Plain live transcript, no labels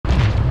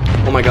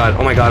Oh my god,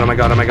 oh my god, oh my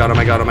god, oh my god, oh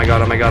my god, oh my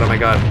god, oh my god, oh my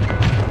god.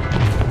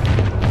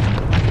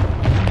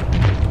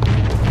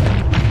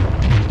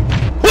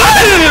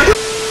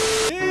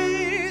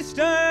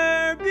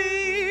 Mr.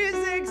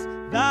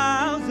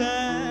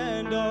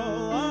 B6000,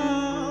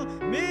 oh,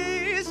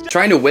 Mr.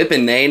 Trying to whip a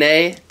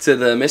nay-nay to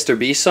the Mr.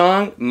 B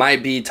song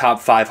might be top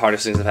 5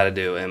 hardest things I've had to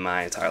do in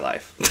my entire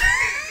life.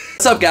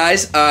 What's up,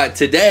 guys?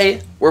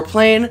 Today, we're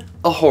playing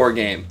a horror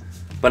game.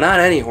 But not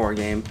any horror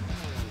game.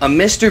 A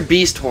Mr.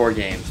 Beast horror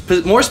game.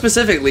 More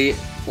specifically,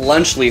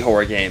 Lunchly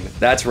horror game.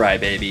 That's right,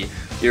 baby.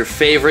 Your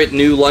favorite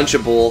new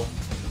Lunchable,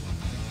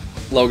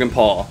 Logan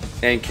Paul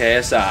and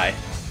KSI.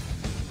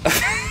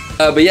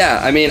 But yeah,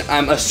 I mean,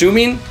 I'm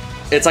assuming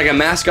it's like a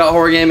mascot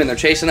horror game and they're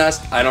chasing us.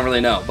 I don't really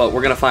know, but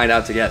we're gonna find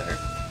out together.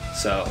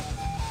 So,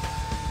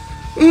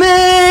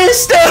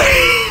 Mr.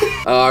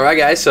 Alright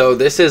guys, so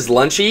this is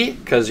Lunchy,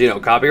 because, you know,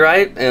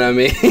 copyright, and I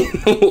mean,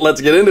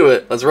 let's get into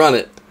it. Let's run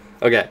it.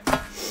 Okay.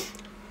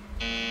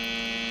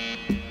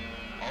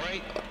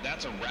 Alright,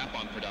 that's a wrap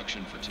on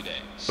production for today.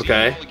 See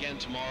Okay. you all again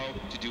tomorrow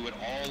to do it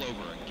all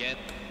over again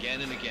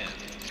and again.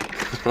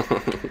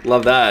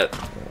 Love that.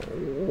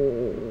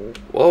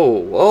 Whoa,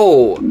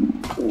 whoa.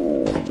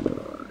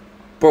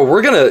 Bro,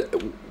 we're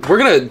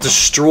gonna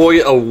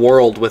destroy a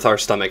world with our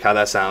stomach, how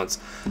that sounds.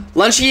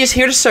 Lunchy is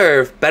here to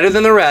serve, better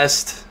than the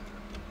rest.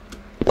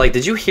 Like,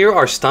 did you hear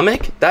our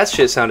stomach? That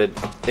shit sounded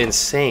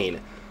insane.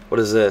 What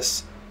is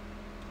this?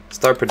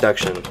 Start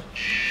production.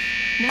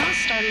 Now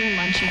starting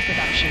Lunchy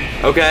production.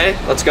 Okay,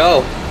 let's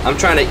go. I'm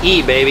trying to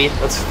eat, baby.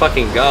 Let's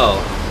fucking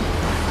go.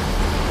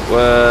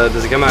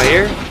 Does it come out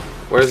here?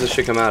 Where does this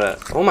shit come out at?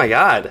 Oh my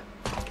god.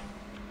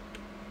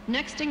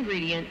 Next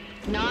ingredient,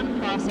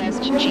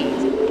 non-processed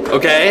cheese.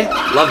 Okay,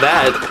 love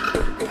that.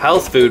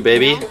 Health food,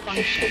 baby.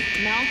 Malfunction.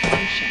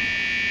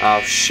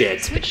 Oh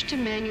shit. Switch to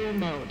manual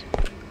mode.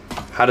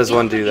 How does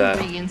one do that?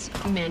 Ingredients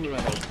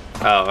manually.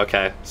 Oh,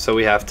 okay. So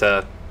we have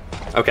to...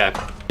 Okay.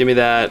 Give me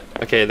that.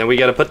 Okay, then we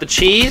gotta put the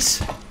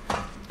cheese.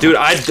 Dude,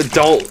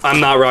 I'm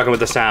not rocking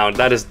with the sound.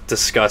 That is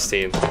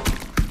disgusting.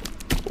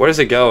 Where does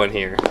it go in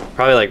here?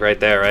 Probably like right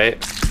there, right?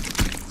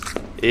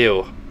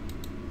 Ew.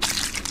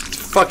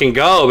 Let's fucking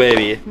go,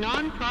 baby.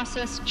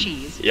 Non-processed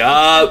cheese.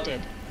 Yup.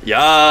 Accepted.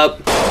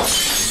 Yup.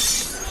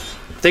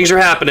 Things are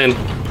happening.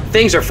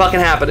 Things are fucking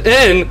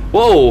happening.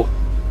 Whoa.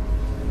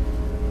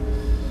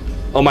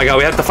 Oh my god,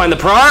 we have to find the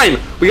Prime.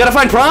 We gotta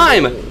find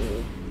Prime.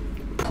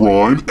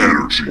 Prime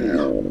energy.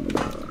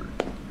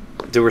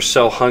 Dude, we're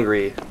so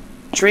hungry.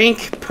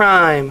 Drink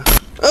Prime.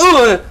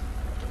 Oh!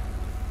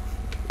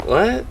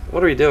 What?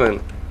 What are we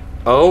doing?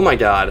 Oh my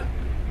god.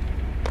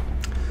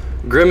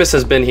 Grimace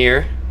has been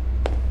here.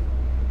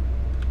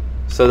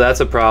 So that's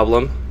a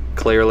problem,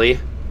 clearly.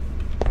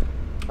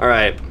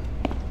 Alright.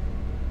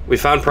 We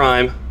found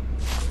Prime.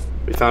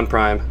 We found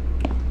Prime.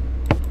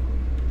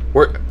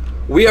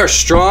 We are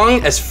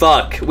strong as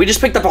fuck. We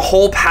just picked up a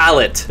whole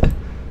pallet.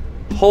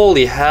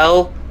 Holy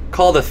hell.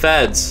 Call the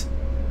feds.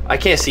 I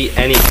can't see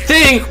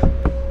anything.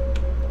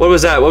 What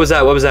was that? What was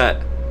that? What was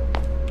that?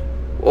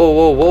 Whoa,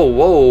 whoa, whoa,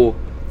 whoa.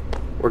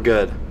 We're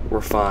good.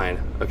 We're fine.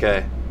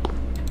 Okay.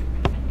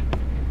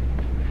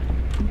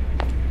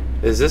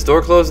 Is this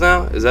door closed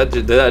now?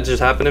 Did that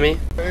just happen to me?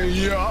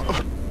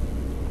 Yeah.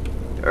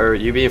 Are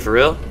you being for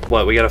real?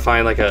 What, we gotta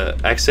find like a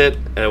exit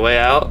and a way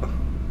out?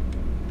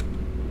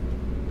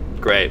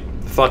 Great.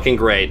 Fucking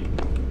great.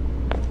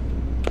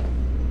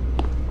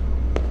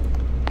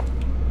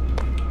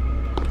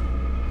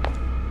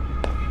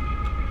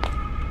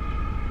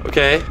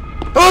 Okay.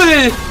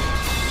 Oh!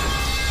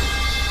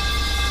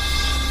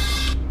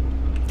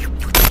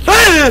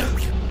 Ah!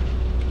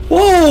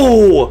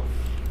 Whoa!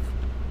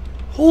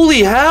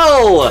 Holy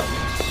hell!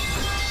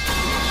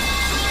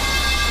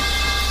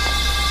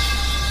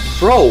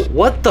 Bro,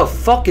 what the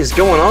fuck is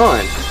going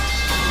on?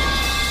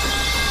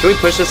 Can we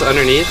push this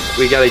underneath?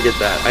 We gotta get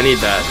that. I need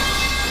that.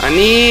 I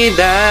need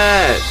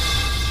that!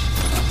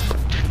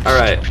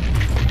 Alright.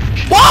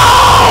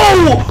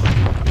 Whoa!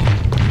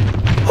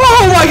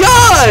 Oh my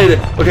god!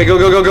 Okay, go,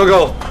 go, go, go,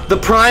 go. The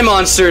Prime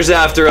Monster's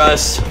after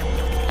us.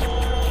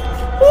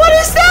 What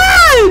is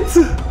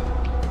that?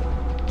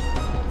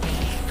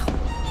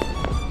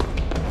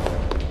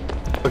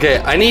 Okay,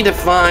 I need to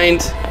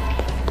find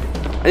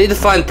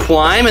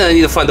Prime and I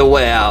need to find the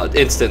way out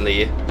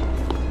instantly.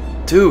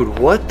 Dude,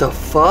 what the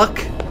fuck?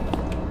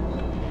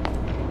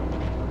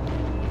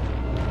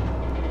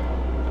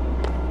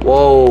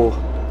 Whoa.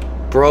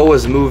 Bro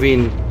was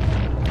moving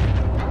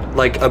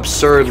like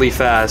absurdly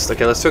fast.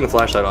 Okay, let's turn the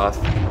flashlight off.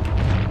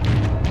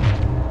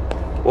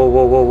 Whoa,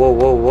 whoa, whoa, whoa,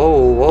 whoa,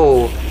 whoa,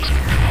 whoa.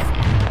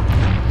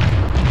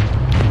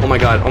 Oh my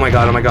god, oh my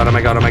god, oh my god, oh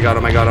my god, oh my god,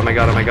 oh my god, oh my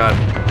god, oh my god.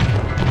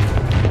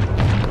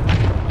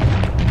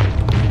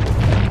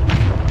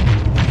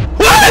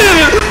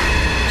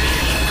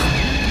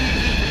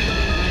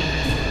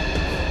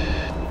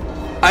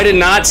 I did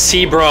not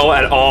see bro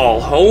at all.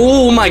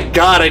 Oh my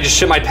god, I just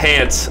shit my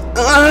pants.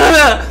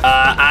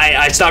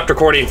 I stopped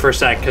recording for a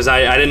sec because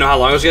I didn't know how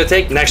long it was gonna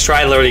take. Next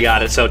try, I literally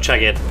got it, so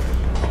check it.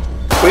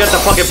 We got the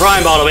fucking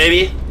Prime bottle,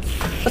 baby.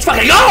 Let's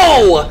fucking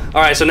go!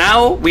 Alright, so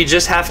now we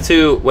just have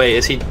to... Wait,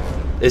 is he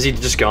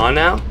just gone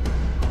now?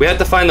 We have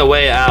to find the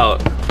way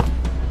out.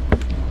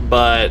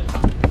 But,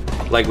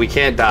 like, we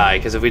can't die,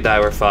 because if we die,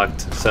 we're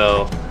fucked.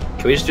 So,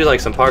 can we just do, like,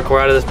 some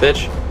parkour out of this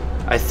bitch?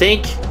 I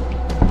think...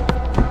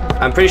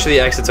 I'm pretty sure the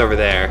exit's over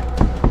there.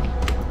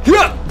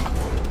 Yeah!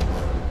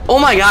 Oh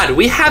my god,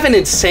 we have an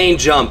insane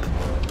jump.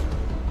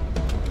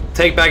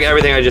 Take back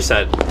everything I just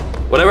said.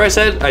 Whatever I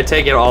said, I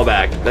take it all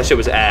back. That shit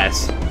was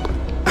ass.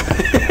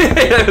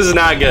 It was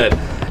not good.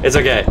 It's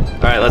okay.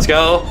 Alright, let's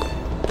go.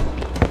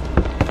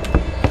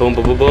 Boom,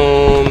 boom, boom,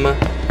 boom.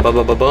 Boom,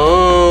 boom, boom,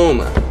 boom.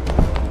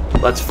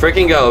 Let's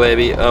freaking go,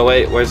 baby. Oh,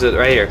 wait, where's it?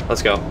 Right here.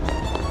 Let's go.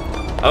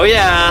 Oh,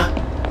 yeah.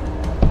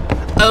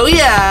 Oh,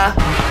 yeah.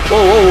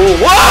 Whoa, whoa,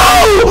 whoa,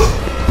 whoa!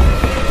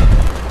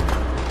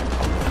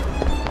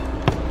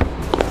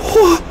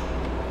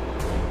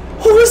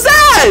 Who was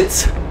that?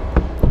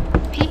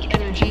 Peak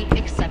energy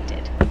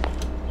accepted.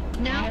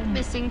 Now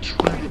missing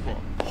triangle.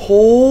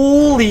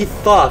 Holy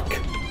fuck.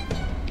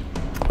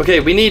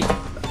 Okay, we need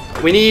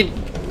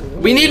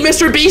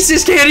Mr.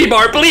 Beast's candy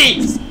bar,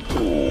 please.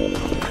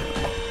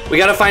 We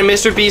gotta find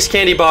Mr. Beast's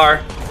candy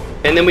bar,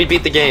 and then we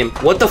beat the game.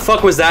 What the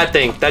fuck was that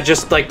thing? That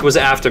just, like, was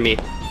after me.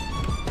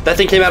 That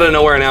thing came out of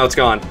nowhere and now it's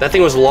gone. That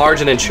thing was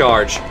large and in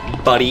charge,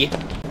 buddy.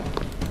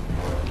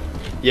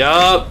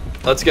 Yup.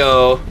 Let's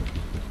go.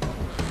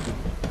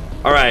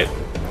 Alright.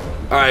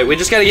 Alright, we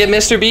just gotta get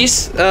Mr.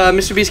 Beast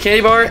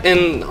candy bar,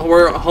 and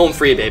we're home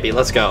free, baby.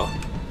 Let's go.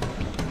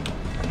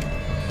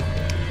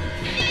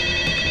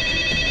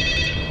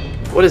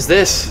 What is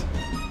this?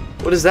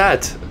 What is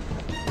that?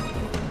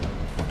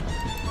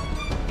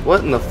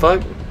 What in the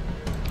fuck?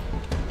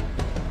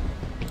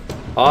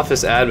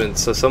 Office admin,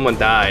 so someone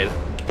died.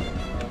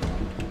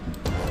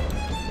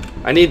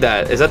 I need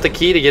that. Is that the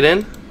key to get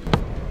in?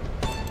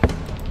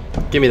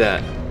 Give me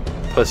that,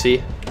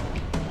 pussy.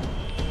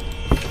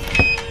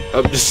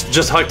 Oh,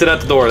 just hucked it at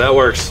the door. That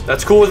works.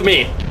 That's cool with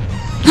me.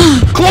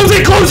 Close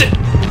it! Close it!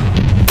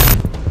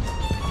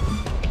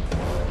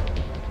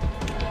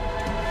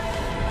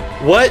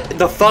 What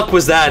the fuck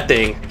was that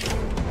thing?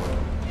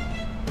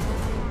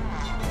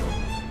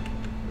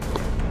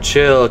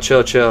 Chill,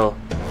 chill, chill.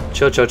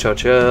 Chill, chill, chill,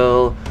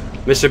 chill.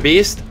 Mr.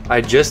 Beast,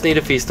 I just need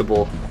a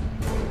Feastable.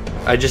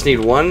 I just need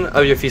one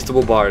of your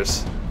Feastable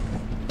bars.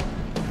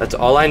 That's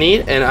all I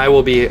need, and I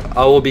will be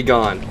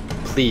gone.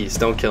 Please,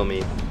 don't kill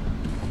me.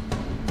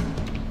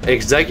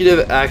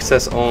 Executive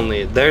access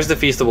only. There's the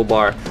Feastable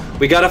bar.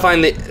 We gotta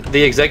find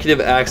the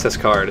executive access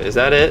card. Is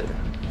that it?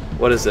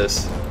 What is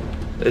this?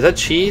 Is that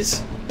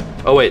cheese?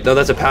 Oh wait, no,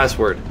 that's a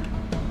password.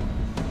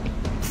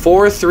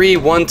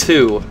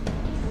 4312.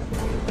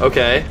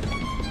 Okay.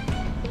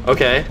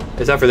 Okay.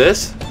 Is that for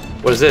this?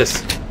 What is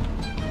this?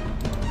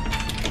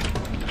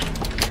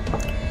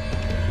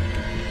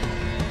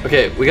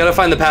 Okay, we gotta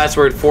find the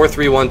password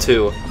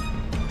 4312.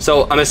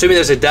 So I'm assuming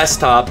there's a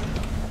desktop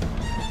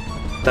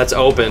that's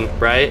open,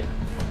 right?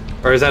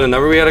 Or is that a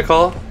number we gotta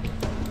call?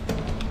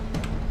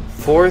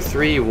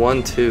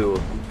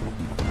 4312.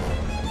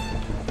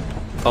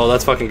 Oh,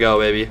 let's fucking go,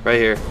 baby. Right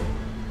here.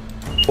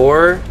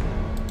 4,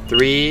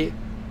 3,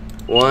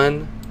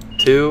 1,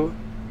 2.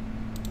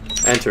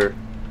 Enter.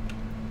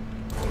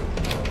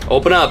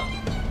 Open up.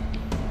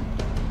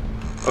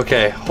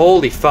 Okay,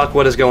 holy fuck,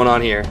 what is going on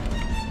here?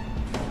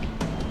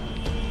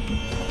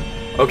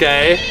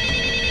 Okay.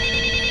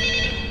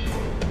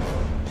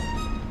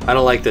 I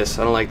don't like this.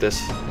 I don't like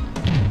this.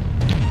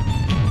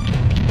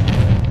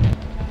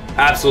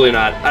 Absolutely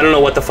not. I don't know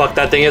what the fuck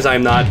that thing is.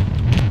 I'm not.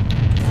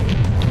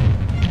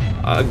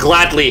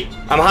 Gladly.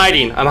 I'm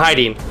hiding. I'm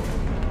hiding.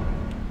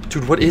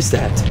 Dude, what is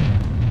that?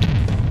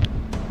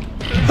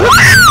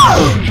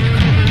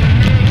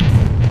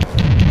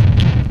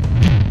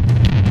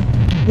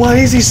 Why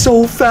is he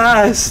so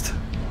fast?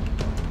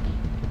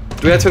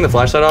 Do we have to turn the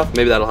flashlight off?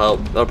 Maybe that'll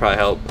help. That'll probably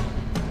help.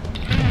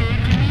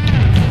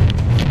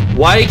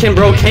 Why can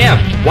bro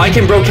camp? Why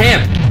can bro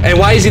camp? And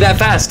why is he that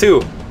fast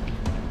too?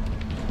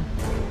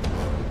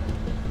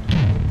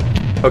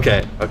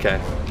 Okay, okay.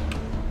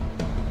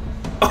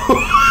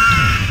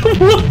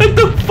 What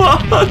the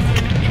fuck?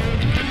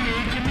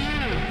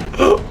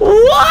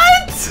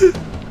 What?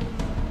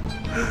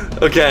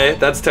 Okay,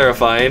 that's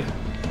terrifying.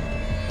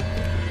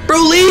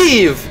 Bro,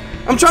 leave!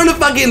 I'm trying to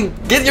fucking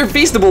get your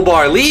Feastable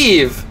bar.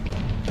 Leave!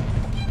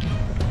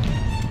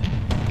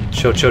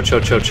 Chill, chill,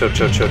 chill, chill, chill,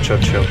 chill, chill, chill,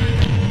 chill.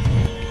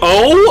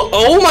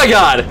 Oh my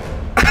god!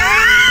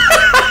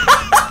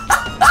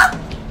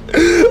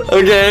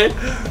 Okay.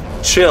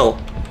 Chill.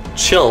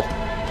 Chill.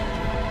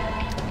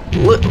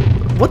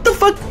 What the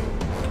fuck?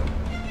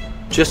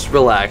 Just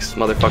relax,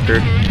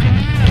 motherfucker.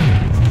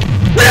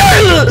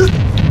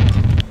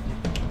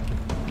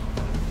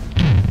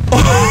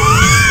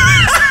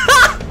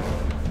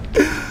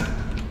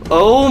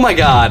 Oh my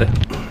god.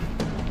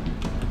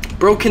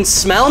 Bro can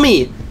smell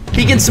me.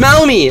 He can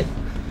smell me.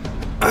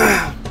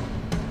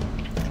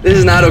 This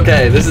is not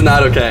okay. This is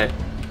not okay.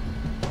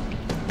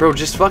 Bro,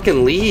 just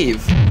fucking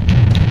leave.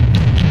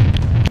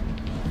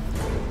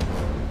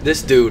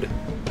 This dude.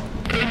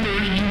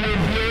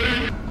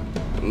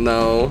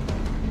 No.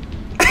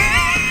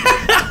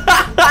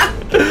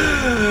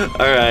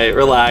 Alright,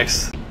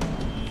 relax.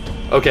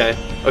 Okay.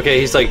 Okay,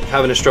 he's like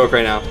having a stroke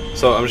right now.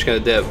 So I'm just gonna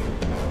dip.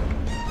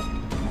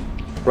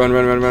 Run,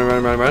 run, run, run,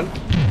 run, run, run.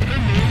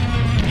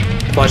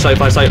 Flashlight,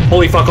 flashlight.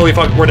 Holy fuck, we're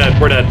dead,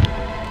 we're dead.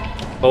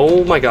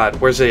 Oh my god,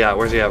 where's he at?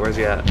 Where's he at? Where's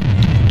he at?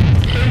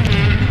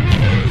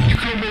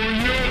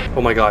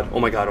 Oh my god, oh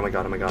my god, oh my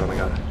god, oh my god, oh my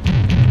god.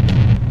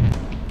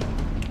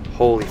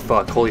 Holy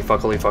fuck, holy fuck,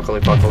 holy fuck,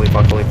 holy fuck, holy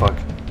fuck, holy fuck.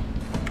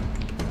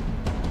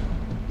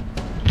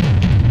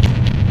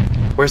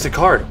 Where's the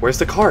card? Where's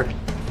the card?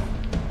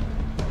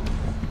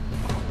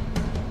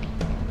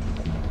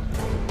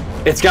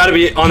 It's gotta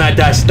be on that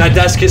desk. That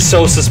desk is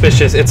so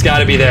suspicious. It's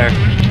gotta be there.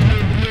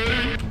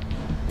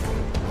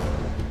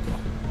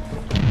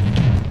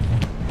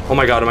 Oh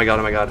my god, oh my god,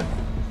 oh my god.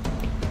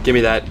 Give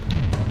me that.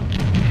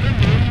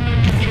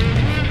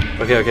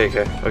 Okay, okay,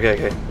 okay, okay,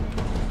 okay.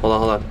 Hold on,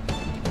 hold on.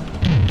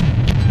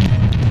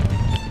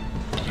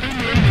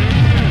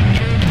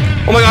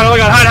 Oh my god,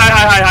 hide, hide,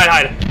 hide, hide, hide,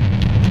 hide.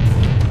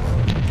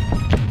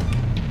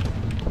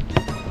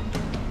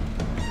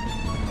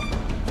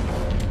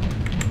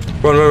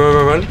 Run, run, run,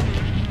 run, run.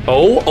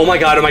 Oh my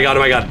god, oh my god, oh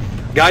my god.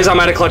 Guys, I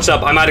might have clutched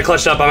up. I might have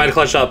clutched up. I might have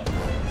clutched up.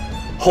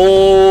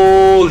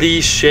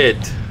 Holy shit.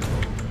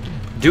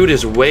 Dude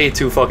is way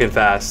too fucking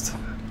fast.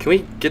 Can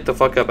we get the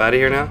fuck up out of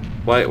here now?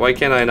 Why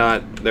can't I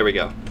not? There we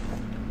go.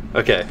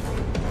 Okay.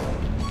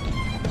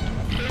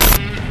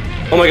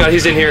 Oh my god,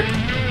 he's in here.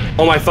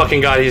 Oh my fucking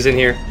god, he's in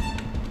here.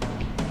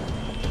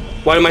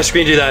 Why did my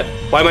screen do that?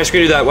 Why did my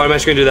screen do that? Why did my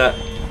screen do that?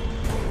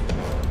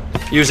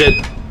 Use it.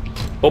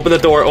 Open the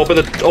door. Open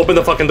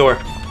the fucking door.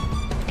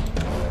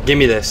 Give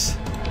me this.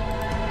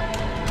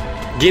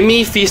 Give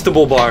me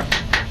Feastable Bar.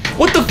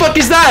 What the fuck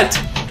is that?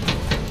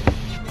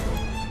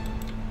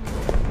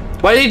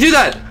 Why did he do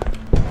that?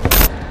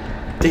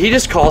 Did he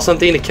just call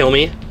something to kill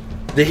me?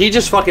 Did he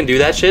just fucking do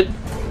that shit?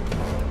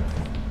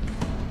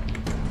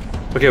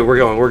 Okay, we're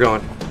going, we're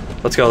going.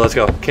 Let's go, let's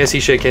go. Can't see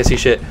shit, can't see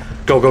shit.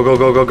 Go, go, go,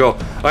 go, go, go.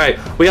 Alright,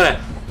 we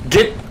gotta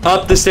get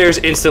up the stairs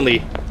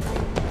instantly.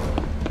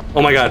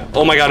 Oh my god,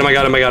 oh my god, oh my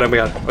god, oh my god, oh my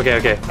god. Okay,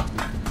 okay.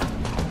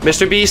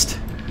 Mr. Beast.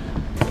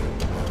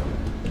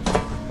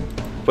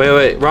 Wait,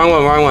 wait, wrong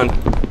one, wrong one.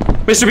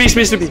 Mr. Beast,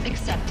 Mr. Beast.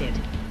 Accepted.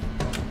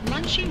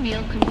 Lunchy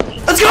meal complete.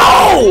 Let's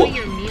go! Enjoy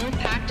your meal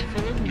packed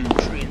full of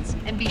nutrients,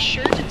 and be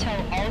sure to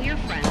tell all your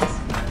friends.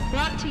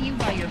 Brought to you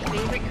by your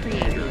favorite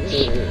creators.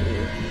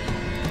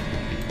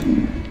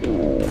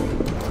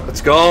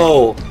 Let's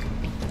go.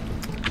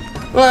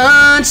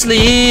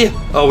 Lunchly.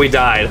 Oh, we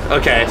died.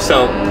 Okay,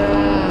 so.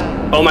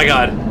 Oh my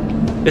god.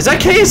 Is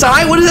that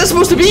KSI? What is that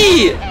supposed to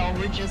be? Oh,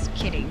 we're just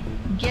kidding.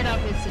 Get up,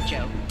 it's a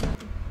joke.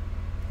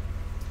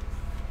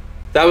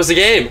 That was the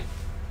game.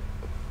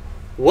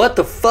 What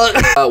the fuck?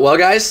 Well,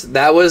 guys,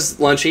 that was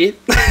Lunchy.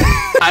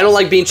 I don't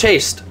like being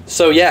chased.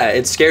 So yeah,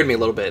 it scared me a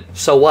little bit.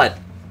 So what?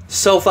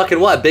 So fucking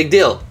what? Big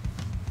deal.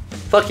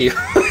 Fuck you.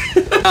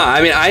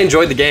 I mean, I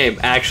enjoyed the game,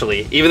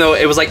 actually. Even though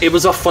it was like, it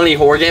was a funny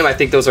horror game. I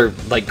think those are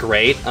like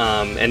great.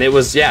 And it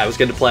was, yeah, it was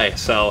good to play.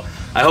 So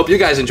I hope you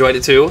guys enjoyed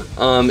it too.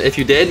 If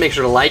you did, make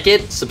sure to like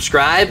it,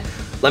 subscribe.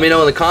 Let me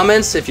know in the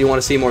comments if you want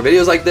to see more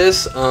videos like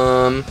this.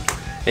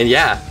 And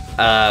yeah,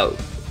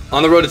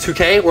 on the road to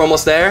 2K, we're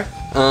almost there.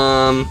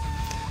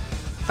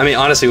 I mean,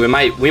 honestly, we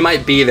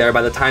might be there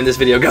by the time this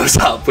video goes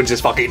up, which is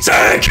fucking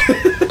sick.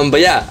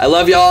 But yeah, I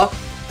love y'all.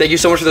 Thank you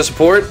so much for the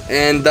support,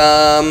 and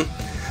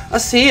I'll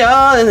see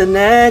y'all in the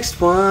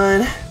next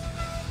one.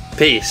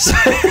 Peace.